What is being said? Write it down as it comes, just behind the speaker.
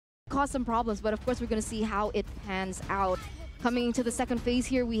cause some problems, but of course we're going to see how it pans out. Coming into the second phase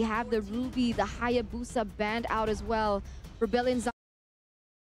here, we have the Ruby, the Hayabusa band out as well. Rebellion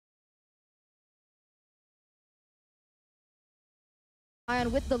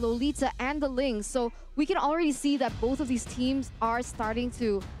Zion with the Lolita and the Ling. So we can already see that both of these teams are starting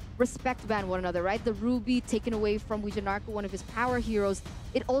to respect ban one another, right? The Ruby taken away from Wijanarko, one of his power heroes.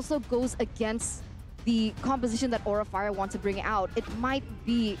 It also goes against the composition that Aura Fire wants to bring out. It might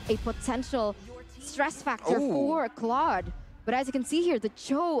be a potential stress factor for Claude. But as you can see here, the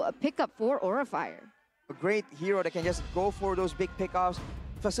Cho pickup for Aura Fire. A great hero that can just go for those big pickoffs,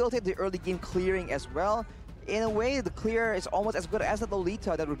 facilitate the early game clearing as well. In a way, the clear is almost as good as the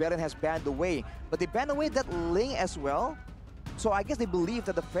Lolita that Rebellion has banned away. But they banned away that Ling as well. So I guess they believe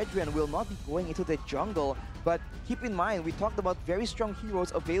that the Fredrian will not be going into the jungle. But keep in mind, we talked about very strong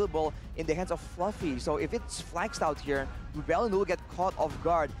heroes available in the hands of Fluffy. So if it's flaxed out here, Rebellion will get caught off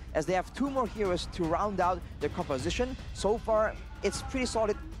guard as they have 2 more heroes to round out their composition. So far, it's pretty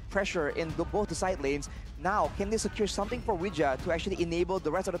solid pressure in both the side lanes. Now, can they secure something for Ouija to actually enable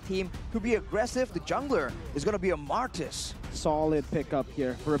the rest of the team to be aggressive? The jungler is going to be a Martis. Solid pickup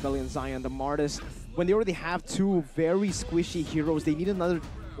here for Rebellion Zion. The Martis, when they already have 2 very squishy heroes, they need another...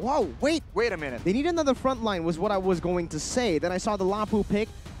 Whoa, wait a minute. They need another front line was what I was going to say. Then I saw the Lapu pick.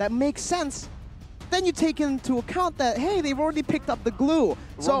 That makes sense. Then you take into account that, hey, they've already picked up the glue.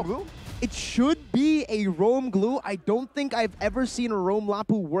 So glue? It should be a roam glue. I don't think I've ever seen a roam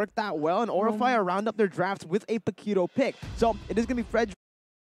Lapu work that well, and Aura Fire round up their drafts with a Paquito pick. So it is going to be Fred.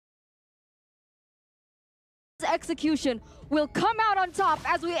 Execution will come out on top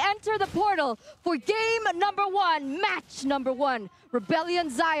as we enter the portal for game number 1, match number 1, Rebellion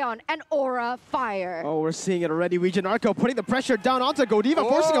Zion and Aura Fire. Oh, we're seeing it already. Wijanarko putting the pressure down onto Godiva,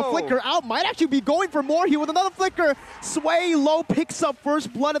 forcing a flicker out. Might actually be going for more here with another flicker. Sway Low picks up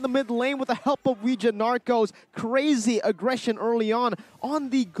first blood in the mid lane with the help of Wijanarko's crazy aggression early on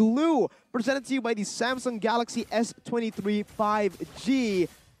the glue. Presented to you by the Samsung Galaxy S23 5G.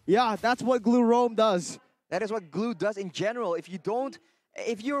 Yeah, that's what Glue Roam does. That is what glue does in general. If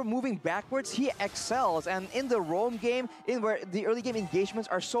you're moving backwards, he excels. And in the roam game, in where the early game engagements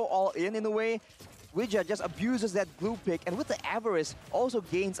are so all in a way, Ouija just abuses that glue pick. And with the Avarice, also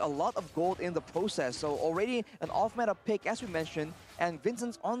gains a lot of gold in the process. So already an off-meta pick, as we mentioned. And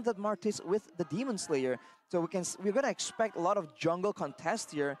Vincent's on the Martis with the Demon Slayer. So we're going to expect a lot of jungle contest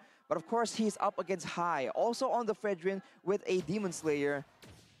here. But of course, he's up against High. Also on the Fredrian with a Demon Slayer.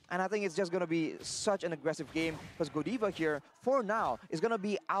 And I think it's just going to be such an aggressive game because Godiva here, for now, is going to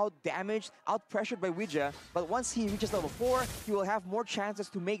be out-damaged, out-pressured by Ouija. But once he reaches level 4, he will have more chances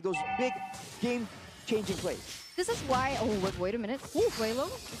to make those big game-changing plays. This is why... Oh, wait a minute. Swaylo,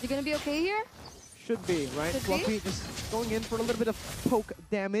 is he going to be okay here? Should be, right? Fluffy just going in for a little bit of poke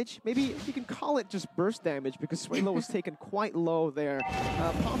damage. Maybe you can call it just burst damage because Swaylo was taken quite low there.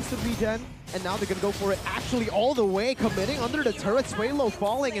 Pops the regen, and now they're going to go for it actually all the way, committing under the turret. Swaylo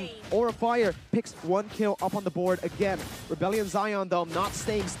falling, and Aura Fire picks 1 kill up on the board again. Rebellion Zion, though, not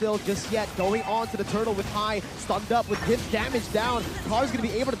staying still just yet. Going on to the turtle with High, stunned up with hit damage down. Car's going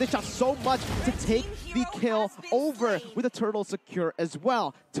to be able to dish out so much to take the kill over with the turtle secure as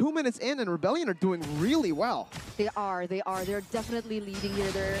well. 2 minutes in, and Rebellion are doing really well. They are. They're definitely leading here.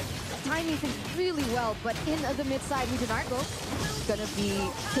 They're timing things really well, but in the mid side, Wijanarko is going to be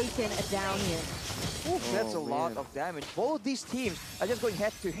taken down here. That's a lot of damage. Both these teams are just going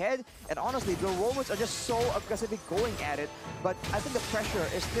head-to-head, and honestly, the Romans are just so aggressively going at it. But I think the pressure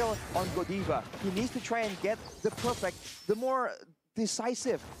is still on Godiva. He needs to try and get the perfect, the more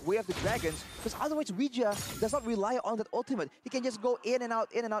decisive way of the dragons, because otherwise Ouija does not rely on that ultimate. He can just go in and out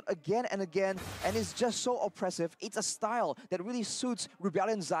again and again, and it's just so oppressive. It's a style that really suits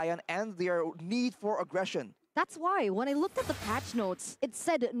Rebellion Zion and their need for aggression. That's why when I looked at the patch notes, it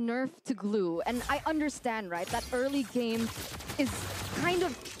said nerf to glue, and I understand, right? That early game is kind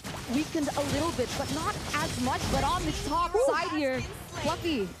of weakened a little bit, but not as much. But on the top side here,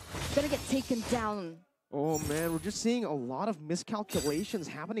 Fluffy gonna get taken down. Oh man, we're just seeing a lot of miscalculations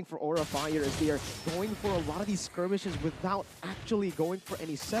happening for Aura Fire as they are going for a lot of these skirmishes without actually going for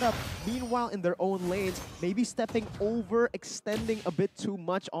any setup. Meanwhile, in their own lanes, maybe stepping over, extending a bit too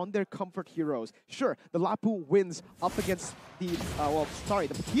much on their comfort heroes. Sure, the Lapu wins up against the, the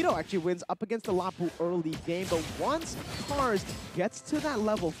Paquito actually wins up against the Lapu early game, but once Cars gets to that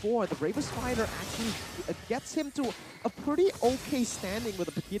level 4, the Bravest Fighter actually gets him to a pretty okay standing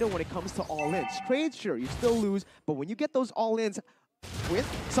with the Paquito when it comes to all-ins. Trade, sure, you still lose, but when you get those all-ins, with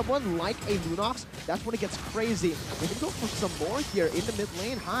someone like a Lunox, that's when it gets crazy. They can go for some more here in the mid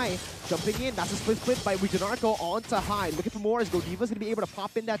lane. High jumping in. That's a split by Wijanarko onto High. Looking for more as Godiva's going to be able to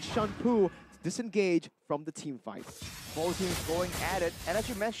pop in that Shunpu to disengage from the team fight. Both teams going at it, and as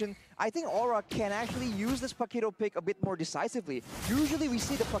you mentioned, I think Aura can actually use this Paquito pick a bit more decisively. Usually we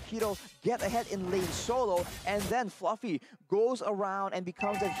see the Paquito get ahead in lane solo, and then Fluffy goes around and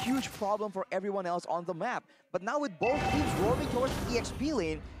becomes a huge problem for everyone else on the map. But now with both teams roaming towards the EXP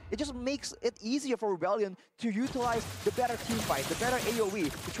lane, it just makes it easier for Rebellion to utilize the better team fight, the better AoE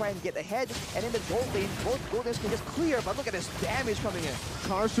to try and get ahead. And in the gold lane, both gold lanes can just clear, but look at this damage coming in.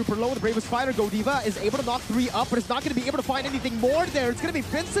 Car super low, the bravest fighter, Godiva, is able to knock 3 up, but it's not going to be able to find anything more there. It's going to be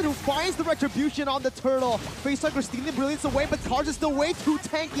Vincent who finds the retribution on the turtle. Facehugger stealing Brilliance away, but Tarj is still way too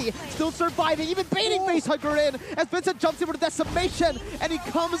tanky, still surviving, even baiting Facehugger in as Vincent jumps in for the decimation, and he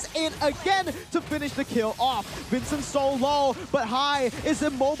comes in again to finish the kill off. Vincent so low, but High is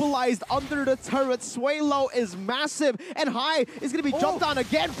immobilized under the turret. Swaylo is massive, and High is going to be jumped on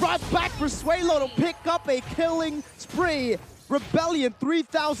again, brought back for Swaylo to pick up a killing spree. Rebellion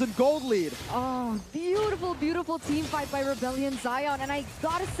 3,000 gold lead. Oh, beautiful, beautiful team fight by Rebellion Zion. And I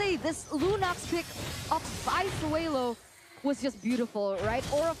gotta say, this Lunox pick up by Swaylo was just beautiful, right?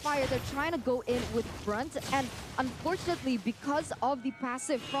 Aura Fire, they're trying to go in with front, and unfortunately, because of the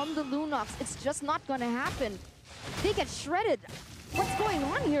passive from the Lunox, it's just not gonna happen. They get shredded. What's going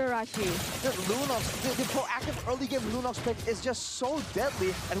on here, Rashi? The Lunox, the proactive early game Lunox pick is just so deadly.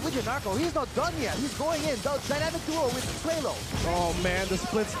 And Wijanarko, he's not done yet. He's going in. The dynamic duo with Swaylo. Oh man, the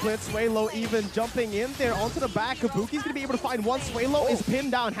split. Swaylo even jumping in there onto the back. Kabuki's gonna be able to find one. Swaylo is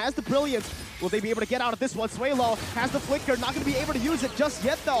pinned down, has the Brilliance. Will they be able to get out of this one? Swaylo has the Flicker, not gonna be able to use it just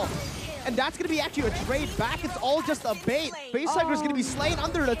yet though. And that's going to be actually a trade back. It's all just a bait. Facehugger is going to be slain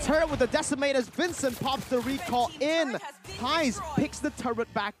under the turret with the Decimate as Vincent pops the recall in. Highs picks the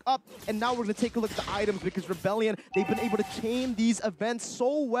turret back up. And now we're going to take a look at the items because Rebellion, they've been able to chain these events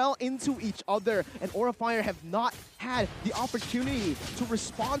so well into each other. And Aura Fire have not had the opportunity to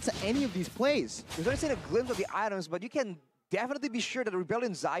respond to any of these plays. We've only seen a glimpse of the items, but you can definitely be sure that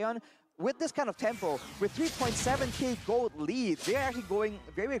Rebellion Zion, with this kind of tempo, with 3.7k gold lead, they're actually going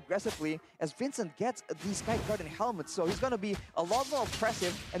very aggressively as Vincent gets the Sky Garden helmet. So he's going to be a lot more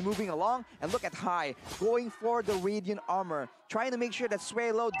oppressive and moving along. And look at High, going for the Radiant Armor, trying to make sure that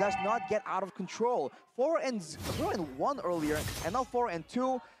Swaylo does not get out of control. 4 and 1 earlier, and now 4 and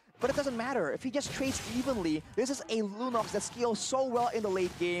 2. But it doesn't matter. If he just trades evenly, this is a Lunox that scales so well in the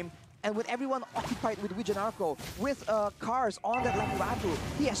late game. And with everyone occupied with Wijanarko, with cars on that Lapu-Lapu,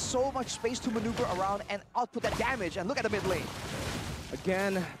 he has so much space to maneuver around and output that damage. And look at the mid lane.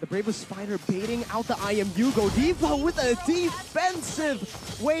 Again, the bravest fighter baiting out the IMU. Godiva with a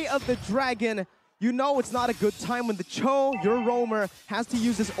defensive way of the dragon. You know it's not a good time when the Cho, your roamer, has to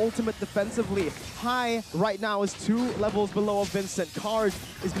use his ultimate defensively. High right now is 2 levels below of Vincent. Cars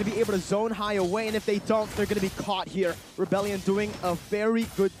is going to be able to zone High away, and if they don't, they're going to be caught here. Rebellion doing a very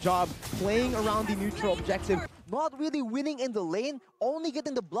good job playing around the neutral objective. Not really winning in the lane, only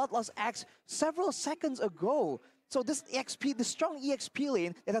getting the Bloodlust Axe several seconds ago. So this EXP, the strong EXP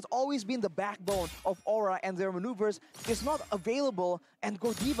lane that has always been the backbone of Aura and their maneuvers is not available, and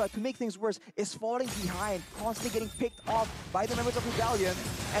Godiva, to make things worse, is falling behind, constantly getting picked off by the members of Rebellion.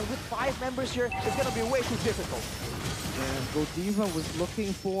 And with 5 members here, it's going to be way too difficult. And Godiva was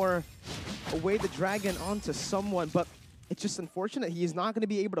looking for a way the dragon onto someone, but it's just unfortunate he is not going to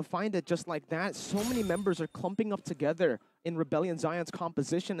be able to find it just like that. So many members are clumping up together in Rebellion Zion's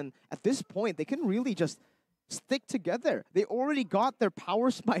composition, and at this point, they can really just stick together. They already got their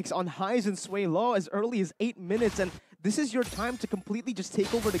power spikes on Highs and Swaylo as early as 8 minutes, and this is your time to completely just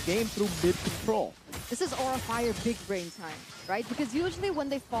take over the game through mid-control. This is Aura Fire big brain time, right? Because usually when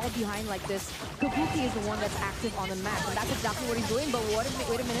they fall behind like this, Kabuki is the one that's active on the map, and that's exactly what he's doing. But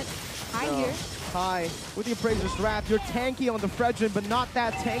wait a minute. High here. High with the Appraiser's Wrath. You're tanky on the Fredrin, but not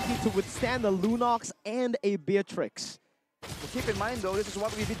that tanky to withstand the Lunox and a Beatrix. Well, keep in mind though, this is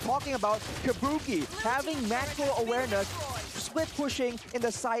what we've been talking about. Kabuki having macro awareness, split pushing in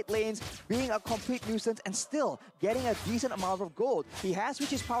the side lanes, being a complete nuisance, and still getting a decent amount of gold. He has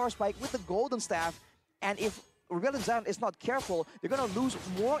switched his power spike with the golden staff, and if Rebellion Zion is not careful, they're going to lose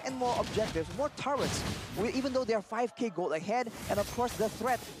more and more objectives, more turrets, even though they're 5k gold ahead. And of course, the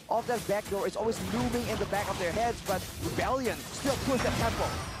threat of that backdoor is always looming in the back of their heads, but Rebellion still push that tempo.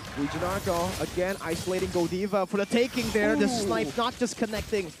 Wijanarko again isolating Godiva for the taking there. Ooh. The snipe not just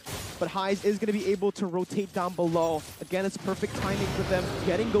connecting. but Highs is going to be able to rotate down below. Again, it's perfect timing for them,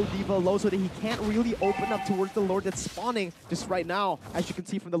 getting Godiva low so that he can't really open up towards the Lord that's spawning just right now, as you can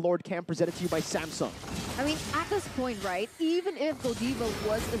see from the Lord cam presented to you by Samsung. I mean, at this point, right, even if Godiva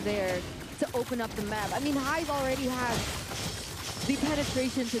was there to open up the map, I mean, Hive already has the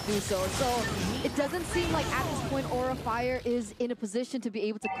penetration to do so. So it doesn't seem like at this point Aura Fire is in a position to be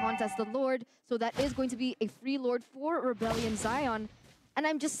able to contest the Lord. So that is going to be a free Lord for Rebellion Zion. And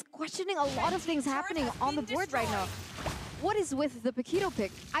I'm just questioning a lot of things happening on the board right now. What is with the Paquito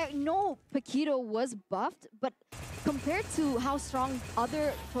pick? I know Paquito was buffed, but compared to how strong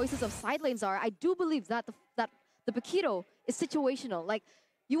other choices of side lanes are, I do believe that the Paquito is situational. Like,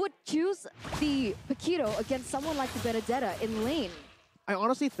 you would choose the Paquito against someone like the Benedetta in lane. I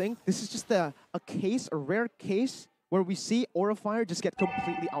honestly think this is just a rare case, where we see Aura Fire just get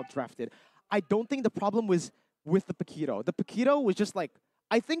completely outdrafted. I don't think the problem was with the Paquito. The Paquito was just like,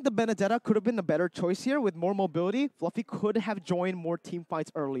 I think the Benedetta could have been a better choice here with more mobility. Fluffy could have joined more team fights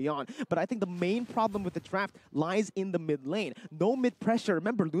early on. But I think the main problem with the draft lies in the mid lane. No mid pressure.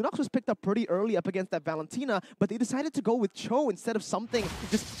 Remember, Lunox was picked up pretty early up against that Valentina, but they decided to go with Cho instead of something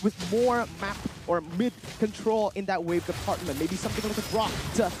just with more map or mid control in that wave department. Maybe something like a Brock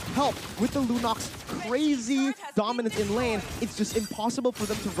to help with the Lunox crazy dominance in lane. It's just impossible for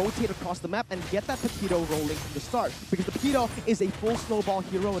them to rotate across the map and get that Paquito rolling from the start, because the Paquito is a full snowball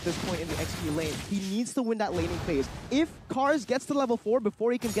hero at this point in the XP lane. He needs to win that laning phase. If Cars gets to level 4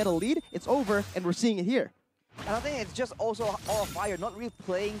 before he can get a lead, it's over, and we're seeing it here. And I think it's just also Aura Fire not really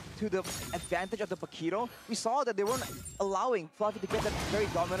playing to the advantage of the Paquito. We saw that they weren't allowing Fluffy to get that very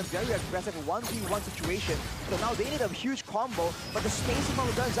dominant, very aggressive 1v1 situation. So now they need a huge combo, but the spacing from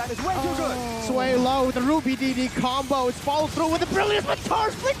the Gunzan is way too good. Sway low with the Ruby DD combo. It's followed through with the brilliance, but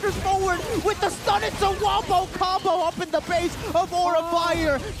Tars flickers forward with the stun. It's a wombo combo up in the base of Aura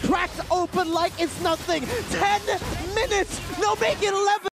Fire. Cracked open like it's nothing. 10 minutes. They'll make it 11.